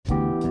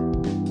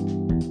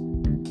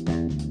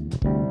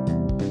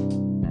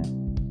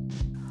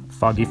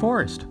foggy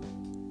forest.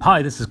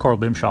 Hi, this is Carl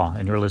Bimshaw,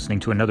 and you're listening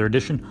to another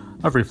edition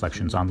of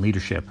Reflections on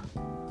Leadership.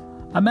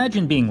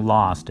 Imagine being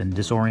lost and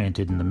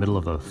disoriented in the middle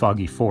of a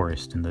foggy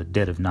forest in the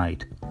dead of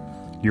night.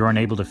 You're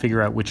unable to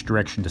figure out which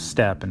direction to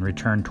step and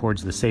return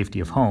towards the safety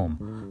of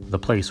home, the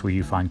place where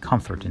you find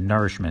comfort and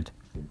nourishment.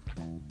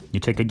 You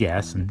take a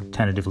guess and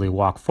tentatively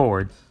walk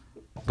forward,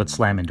 but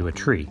slam into a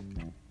tree.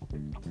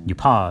 You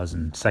pause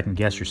and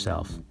second-guess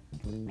yourself.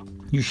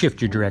 You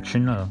shift your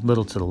direction a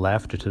little to the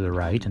left or to the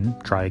right and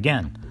try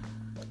again.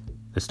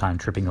 This time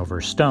tripping over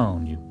a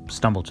stone, you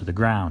stumble to the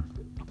ground.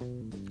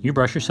 You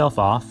brush yourself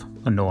off,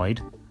 annoyed,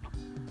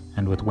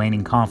 and with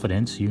waning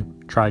confidence, you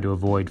try to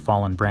avoid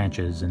fallen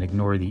branches and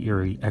ignore the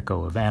eerie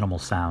echo of animal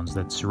sounds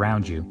that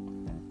surround you.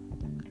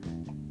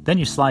 Then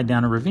you slide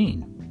down a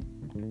ravine.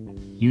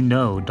 You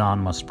know dawn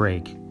must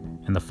break,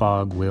 and the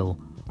fog will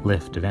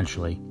lift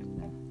eventually.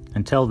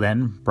 Until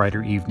then,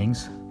 brighter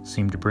evenings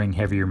seem to bring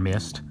heavier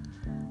mist,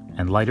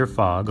 and lighter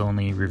fog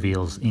only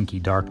reveals inky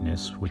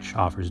darkness, which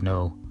offers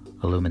no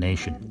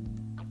illumination.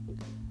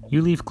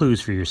 You leave clues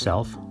for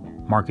yourself,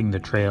 marking the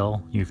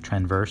trail you've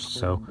traversed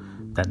so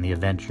that in the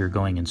event you're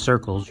going in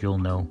circles, you'll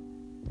know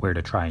where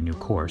to try a new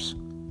course.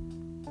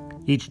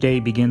 Each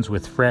day begins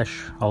with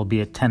fresh,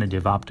 albeit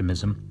tentative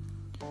optimism.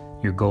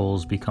 Your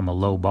goals become a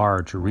low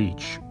bar to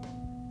reach.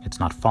 It's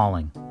not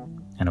falling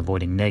and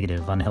avoiding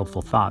negative,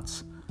 unhelpful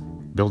thoughts,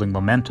 building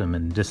momentum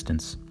and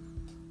distance.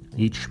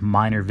 Each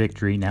minor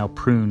victory now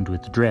pruned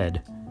with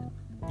dread.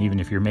 Even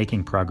if you're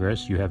making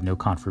progress, you have no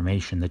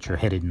confirmation that you're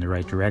headed in the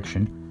right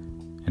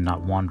direction and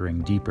not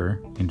wandering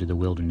deeper into the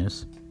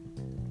wilderness.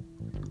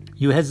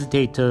 You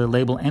hesitate to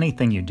label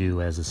anything you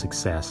do as a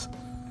success.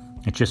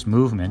 It's just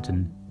movement,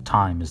 and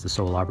time is the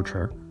sole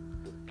arbiter.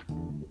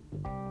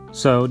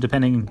 So,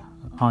 depending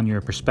on your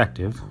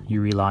perspective,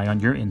 you rely on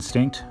your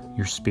instinct,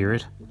 your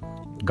spirit,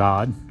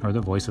 God, or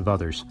the voice of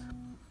others.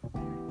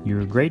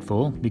 You're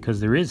grateful because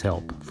there is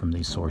help from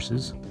these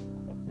sources,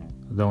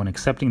 though in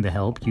accepting the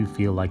help, you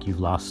feel like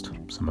you've lost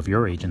some of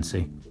your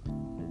agency.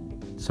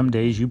 Some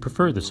days you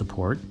prefer the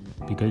support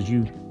because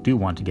you do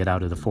want to get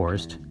out of the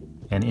forest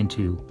and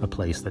into a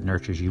place that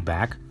nurtures you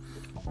back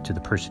to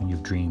the person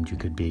you've dreamed you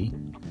could be.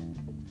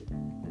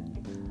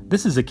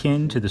 This is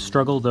akin to the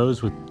struggle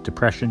those with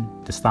depression,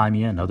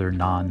 dysthymia, and other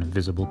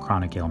non-visible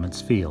chronic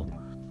ailments feel.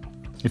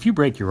 If you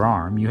break your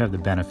arm, you have the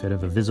benefit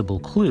of a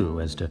visible clue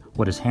as to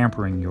what is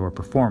hampering your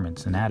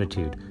performance and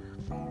attitude.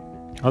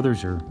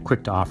 Others are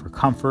quick to offer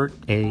comfort,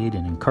 aid,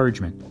 and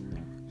encouragement.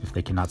 If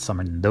they cannot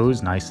summon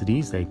those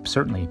niceties, they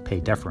certainly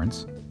pay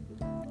deference.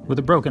 With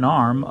a broken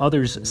arm,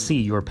 others see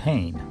your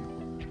pain.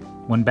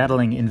 When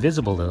battling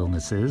invisible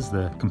illnesses,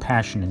 the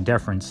compassion and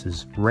deference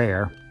is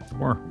rare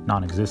or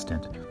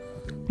non-existent.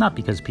 Not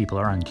because people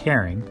are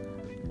uncaring,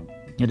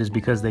 it is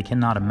because they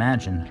cannot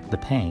imagine the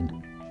pain.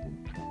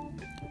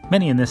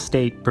 Many in this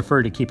state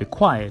prefer to keep it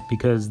quiet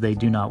because they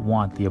do not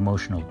want the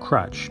emotional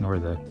crutch nor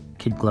the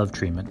kid glove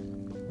treatment.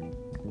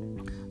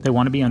 They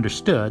want to be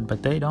understood,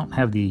 but they don't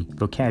have the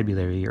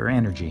vocabulary or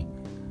energy.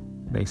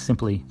 They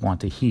simply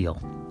want to heal.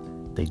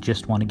 They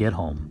just want to get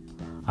home,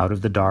 out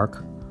of the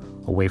dark,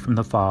 away from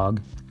the fog,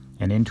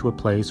 and into a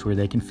place where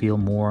they can feel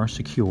more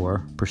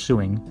secure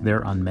pursuing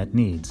their unmet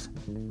needs.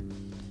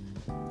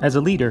 As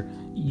a leader,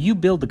 you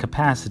build the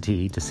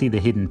capacity to see the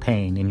hidden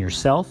pain in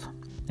yourself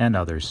and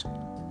others.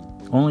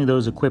 Only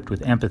those equipped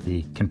with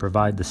empathy can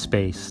provide the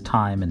space,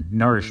 time, and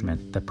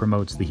nourishment that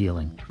promotes the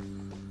healing.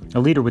 A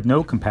leader with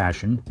no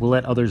compassion will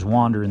let others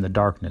wander in the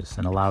darkness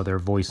and allow their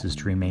voices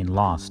to remain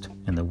lost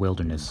in the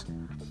wilderness.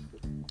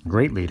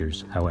 Great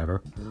leaders,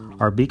 however,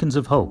 are beacons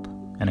of hope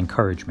and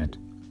encouragement.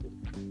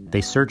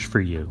 They search for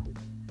you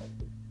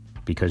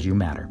because you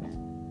matter.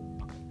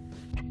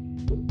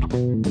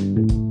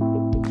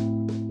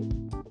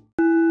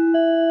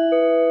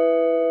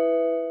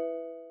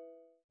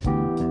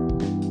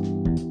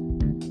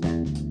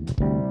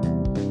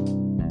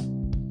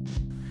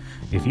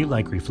 If you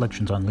like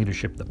Reflections on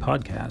Leadership, the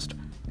podcast,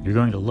 you're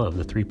going to love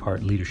the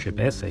 3-part leadership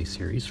essay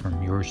series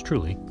from yours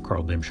truly,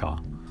 Carl Bimshaw.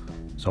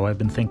 So I've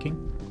been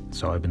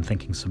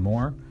thinking some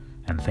more,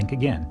 and think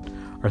again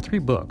are 3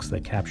 books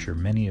that capture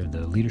many of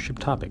the leadership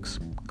topics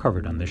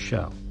covered on this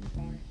show.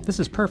 This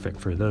is perfect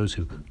for those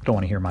who don't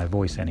want to hear my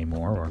voice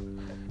anymore, or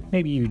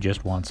maybe you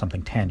just want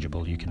something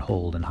tangible you can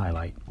hold and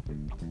highlight.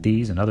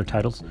 These and other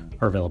titles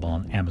are available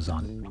on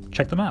Amazon.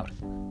 Check them out,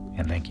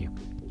 and thank you.